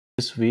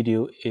This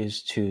video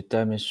is to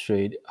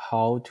demonstrate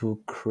how to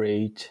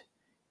create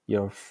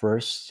your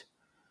first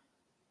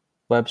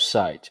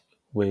website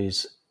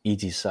with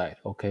EasySite.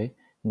 Okay,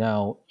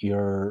 now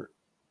your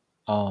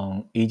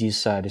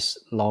EasySite's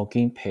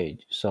login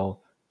page. So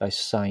let's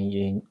sign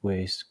in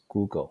with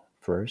Google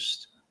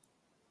first.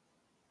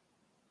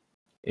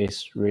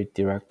 It's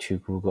redirect to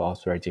Google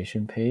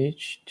authorization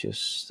page.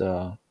 Just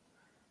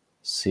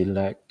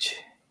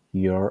select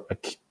your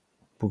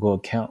Google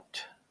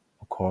account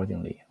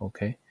accordingly.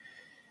 Okay.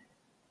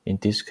 In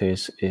this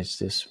case, is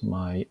this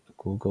my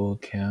Google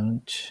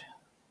account?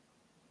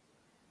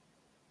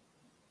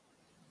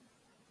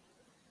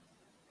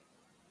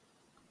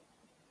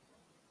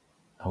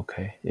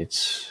 Okay,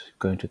 it's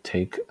going to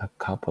take a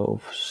couple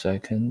of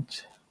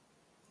seconds.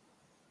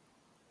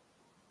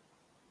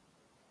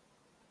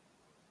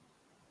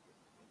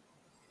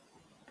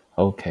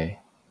 Okay,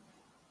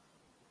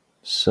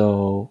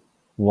 so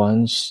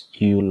once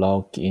you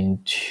log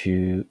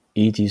into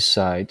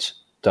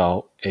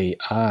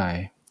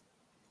EasySite.ai,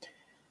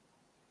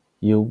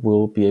 you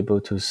will be able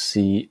to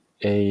see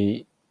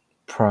a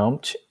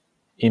prompt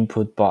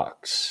input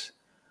box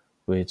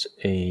with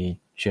a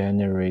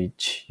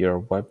generate your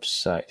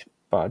website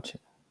button.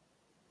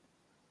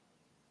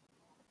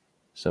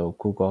 So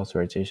Google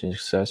authorization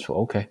is successful.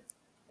 Okay.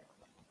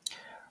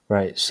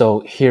 Right.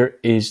 So here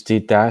is the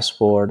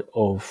dashboard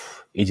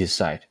of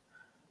EasySite.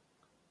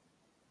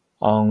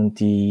 On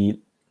the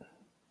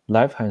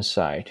left-hand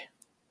side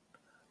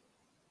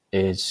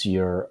is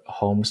your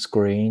home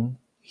screen.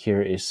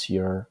 Here is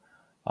your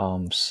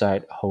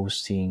site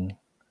hosting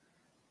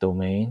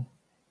domain,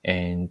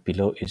 and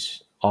below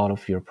is all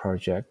of your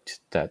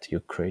project that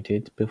you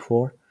created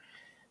before.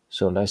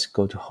 So let's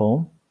go to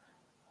home.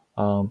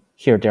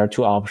 Here there are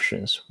two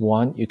options.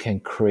 One, you can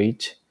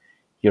create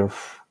your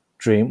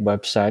dream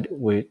website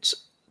with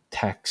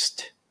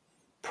text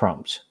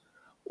prompt,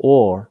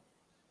 or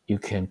you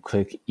can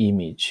click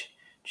image.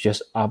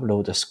 Just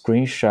upload a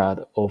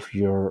screenshot of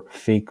your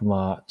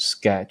Figma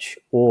sketch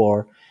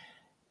or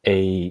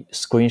a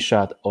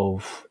screenshot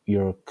of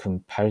your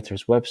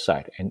competitor's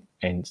website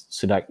and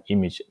select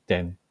image,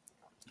 then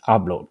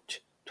upload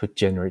to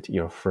generate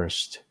your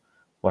first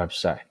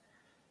website.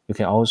 You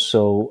can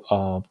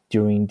also,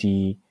 during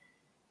the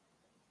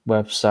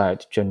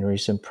website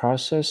generation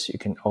process, you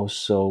can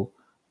also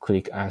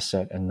click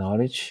asset and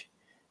knowledge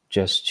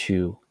just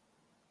to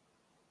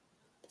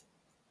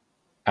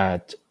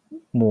add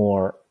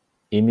more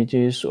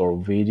images or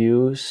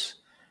videos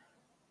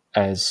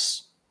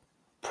as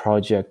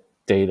project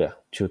data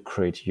to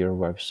create your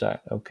website.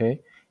 Okay,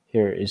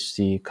 here is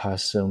the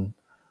custom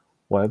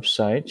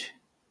website.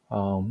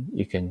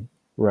 You can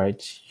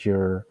write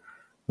your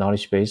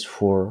knowledge base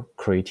for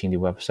creating the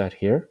website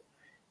here.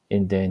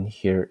 And then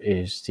here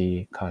is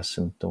the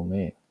custom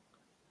domain.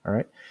 All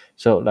right,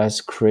 so let's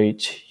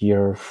create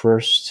your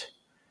first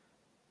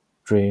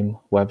dream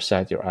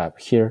website, your app.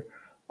 Here,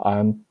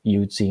 I'm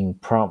using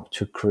prompt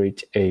to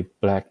create a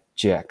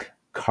blackjack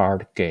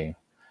card game.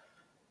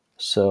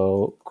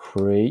 So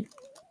create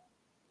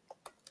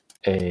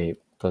a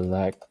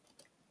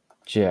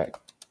blackjack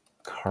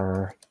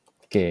card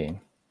game.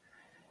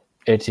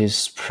 It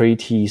is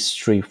pretty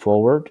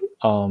straightforward.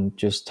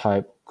 Just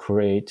type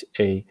create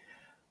a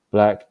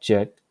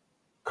blackjack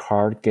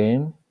card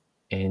game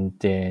and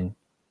then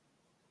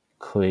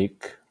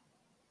click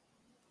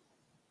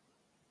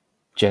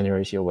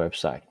generate your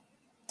website.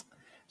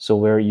 So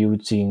we're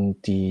using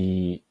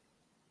the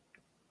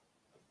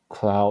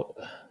Cloud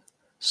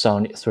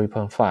Sonnet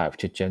 3.5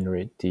 to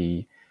generate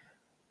the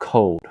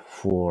code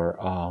for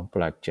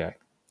blackjack.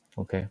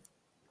 Okay,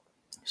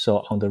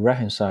 so on the right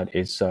hand side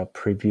is a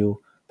preview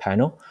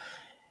panel.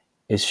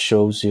 It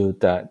shows you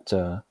that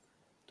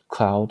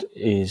Cloud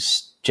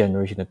is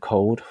generating the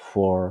code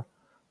for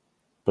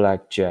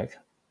blackjack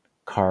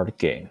card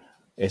game.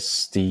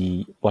 It's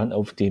the one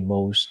of the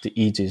most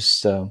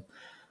easiest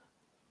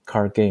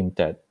card game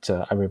that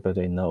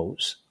everybody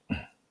knows.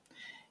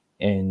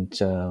 And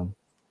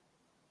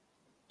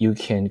you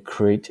can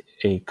create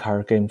a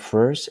card game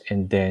first,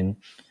 and then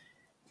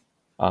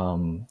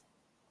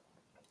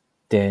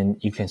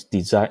you can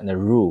design a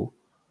rule.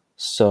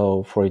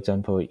 So, for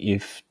example,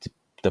 if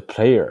the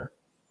player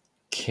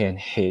can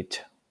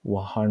hit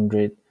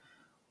 100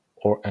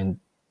 or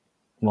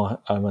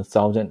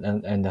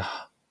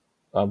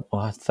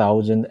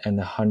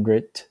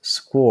 1,100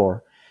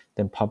 score,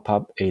 then pop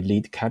up a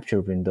lead capture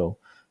window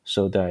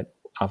so that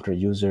after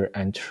user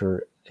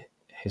enter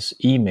his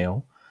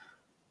email,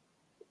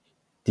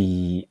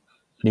 the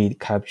lead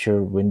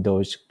capture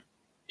window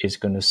is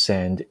going to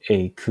send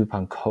a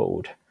coupon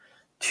code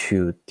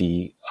to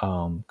the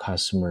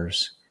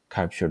customer's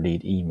capture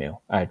lead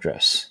email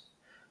address.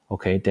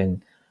 Okay,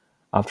 then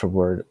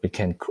afterward, we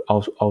can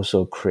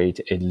also create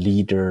a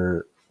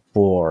leader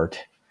board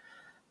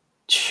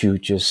to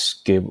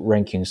just give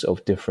rankings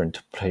of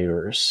different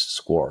players'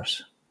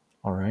 scores.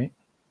 All right.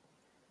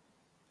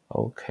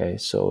 Okay,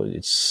 so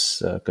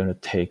it's going to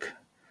take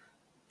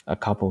a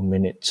couple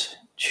minutes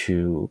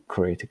to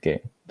create a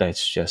game.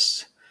 Let's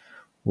just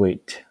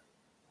wait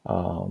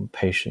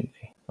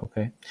patiently.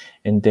 Okay,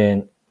 and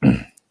then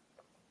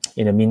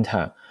in the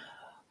meantime,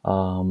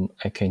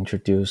 I can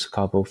introduce a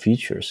couple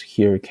features.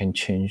 Here you can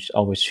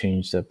always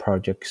change the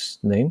project's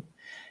name.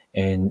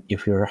 And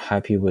if you're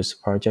happy with the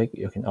project,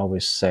 you can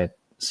always set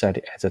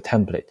it as a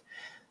template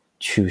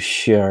to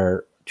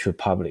share to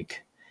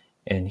public.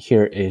 And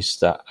here is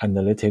the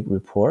analytic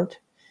report.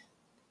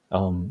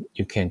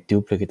 You can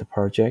duplicate the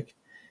project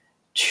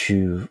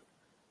to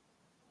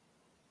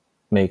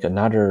make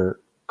another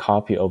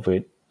copy of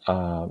it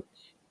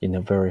in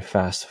a very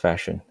fast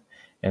fashion.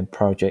 And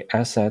project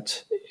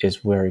assets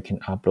is where you can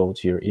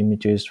upload your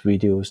images,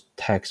 videos,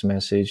 text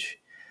message,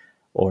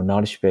 or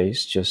knowledge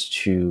base just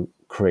to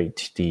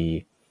create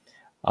the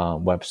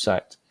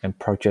website. And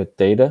project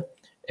data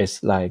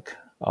is like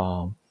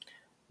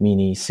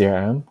mini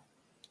CRM.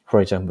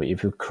 For example,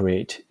 if you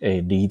create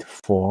a lead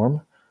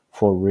form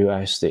for real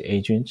estate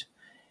agent,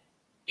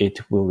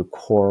 it will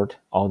record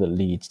all the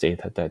leads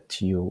data that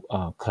you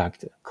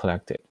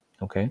collected.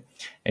 Okay,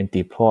 and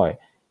deploy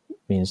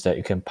means that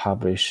you can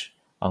publish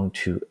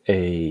onto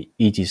a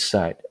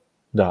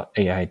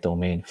EasySite.ai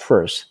domain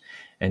first,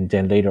 and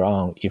then later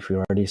on, if you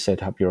already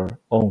set up your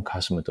own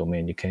customer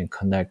domain, you can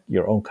connect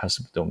your own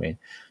customer domain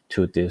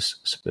to this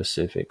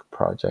specific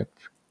project.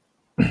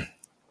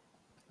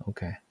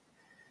 Okay,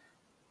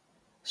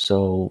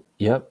 so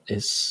yep,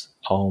 it's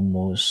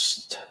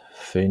almost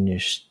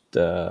finished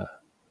the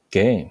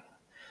game.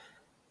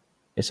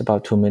 It's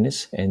about 2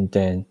 minutes, and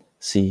then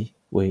see,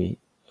 we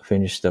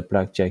finished the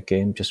blackjack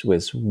game just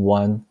with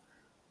one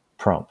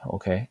prompt.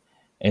 Okay,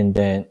 and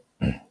then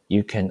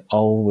you can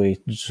always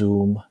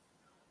zoom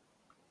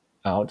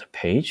out the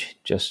page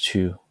just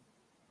to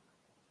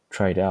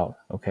try it out.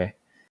 Okay,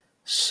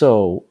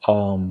 so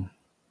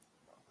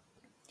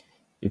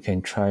you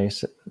can try,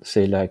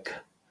 say, like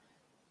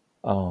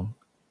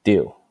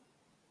deal.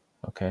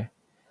 Okay,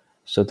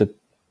 so the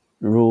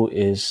rule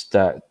is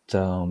that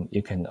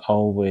you can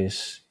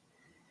always,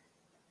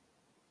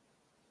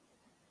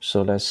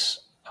 so let's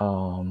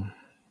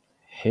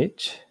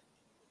hit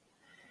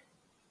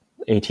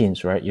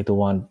 18s, right? You don't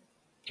want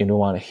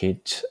to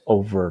hit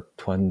over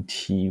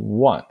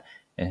 21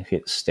 and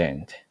hit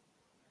stand,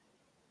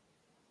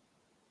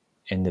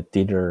 and the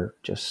dealer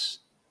just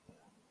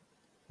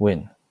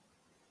win.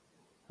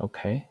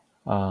 Okay,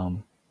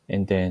 and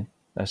then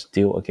let's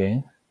deal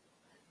again.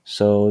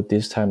 So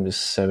this time is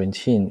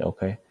 17.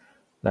 Okay,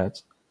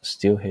 let's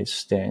still hit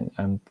stand.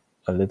 I'm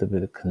a little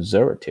bit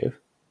conservative.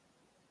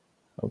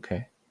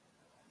 Okay,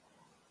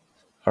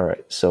 all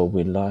right, so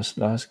we lost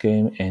last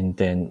game, and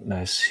then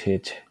let's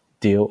hit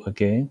deal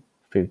again,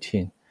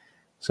 15.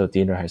 So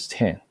dealer has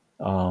 10.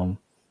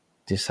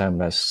 This time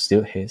let's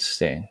still hit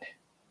stand.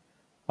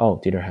 Oh,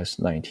 dealer has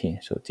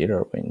 19, so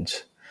dealer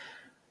wins.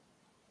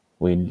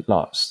 We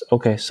lost.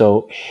 Okay,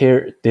 so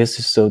here, this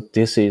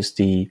is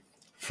the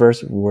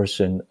first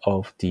version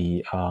of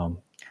the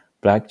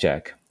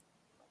blackjack.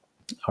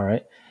 All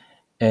right,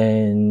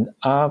 and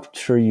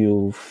after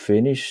you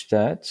finish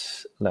that,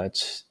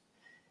 let's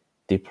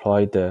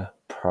deploy the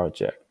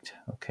project.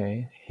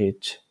 Okay,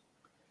 hit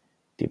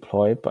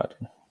deploy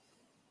button.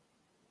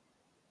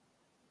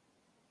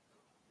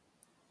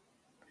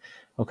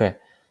 Okay,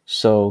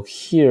 so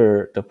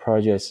here the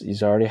project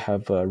is already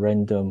have a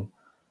random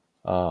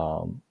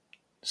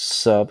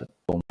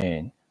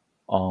subdomain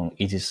on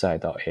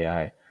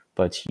EasySite.ai,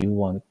 but you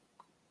want to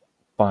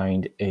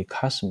find a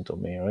custom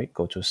domain, right?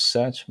 Go to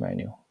search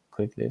menu,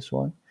 click this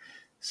one.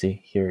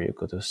 See here, you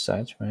go to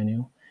search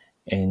menu,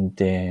 and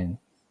then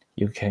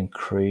you can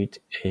create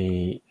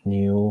a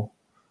new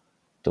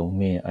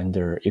domain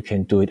under, you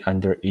can do it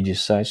under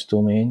EasySite's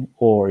domain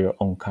or your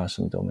own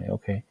custom domain.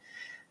 Okay,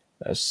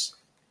 that's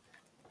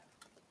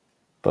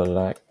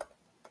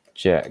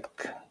blackjack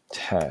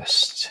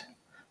test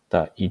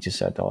that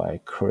EasySite.ai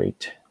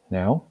create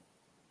now.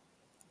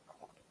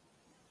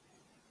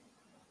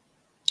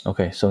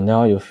 Okay, so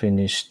now you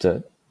finished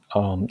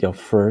your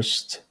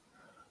first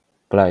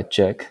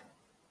blackjack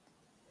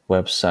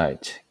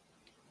website.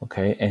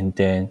 Okay, and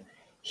then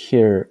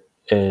here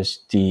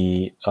is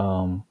the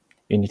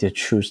you need to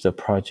choose the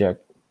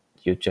project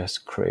you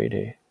just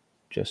created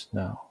just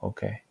now.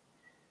 Okay,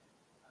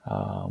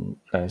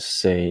 let's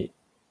say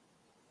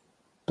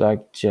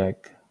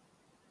blackjack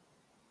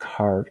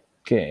card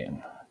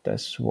game.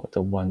 That's what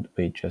the one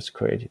we just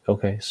created.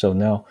 Okay, so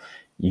now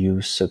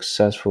you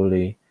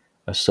successfully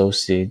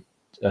associated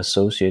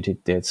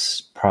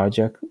this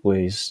project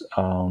with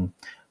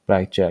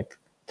blackjack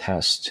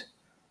test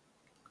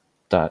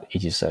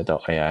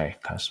 .easysite.ai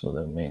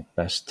customer domain.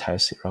 Let's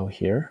test it out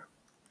here.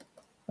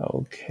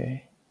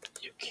 Okay,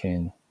 you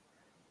can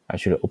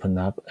actually open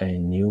up a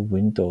new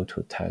window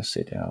to test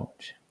it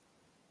out.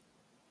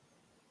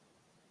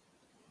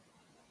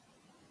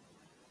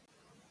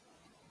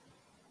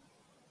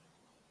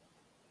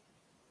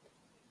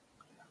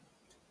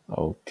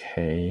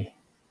 Okay.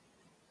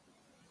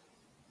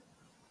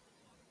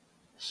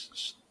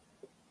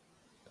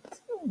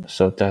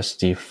 So that's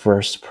the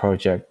first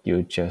project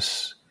you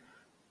just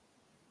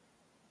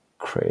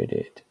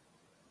created.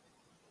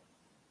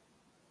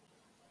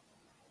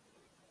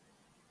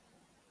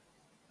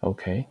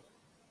 Okay.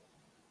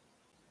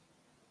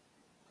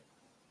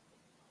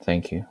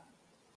 Thank you.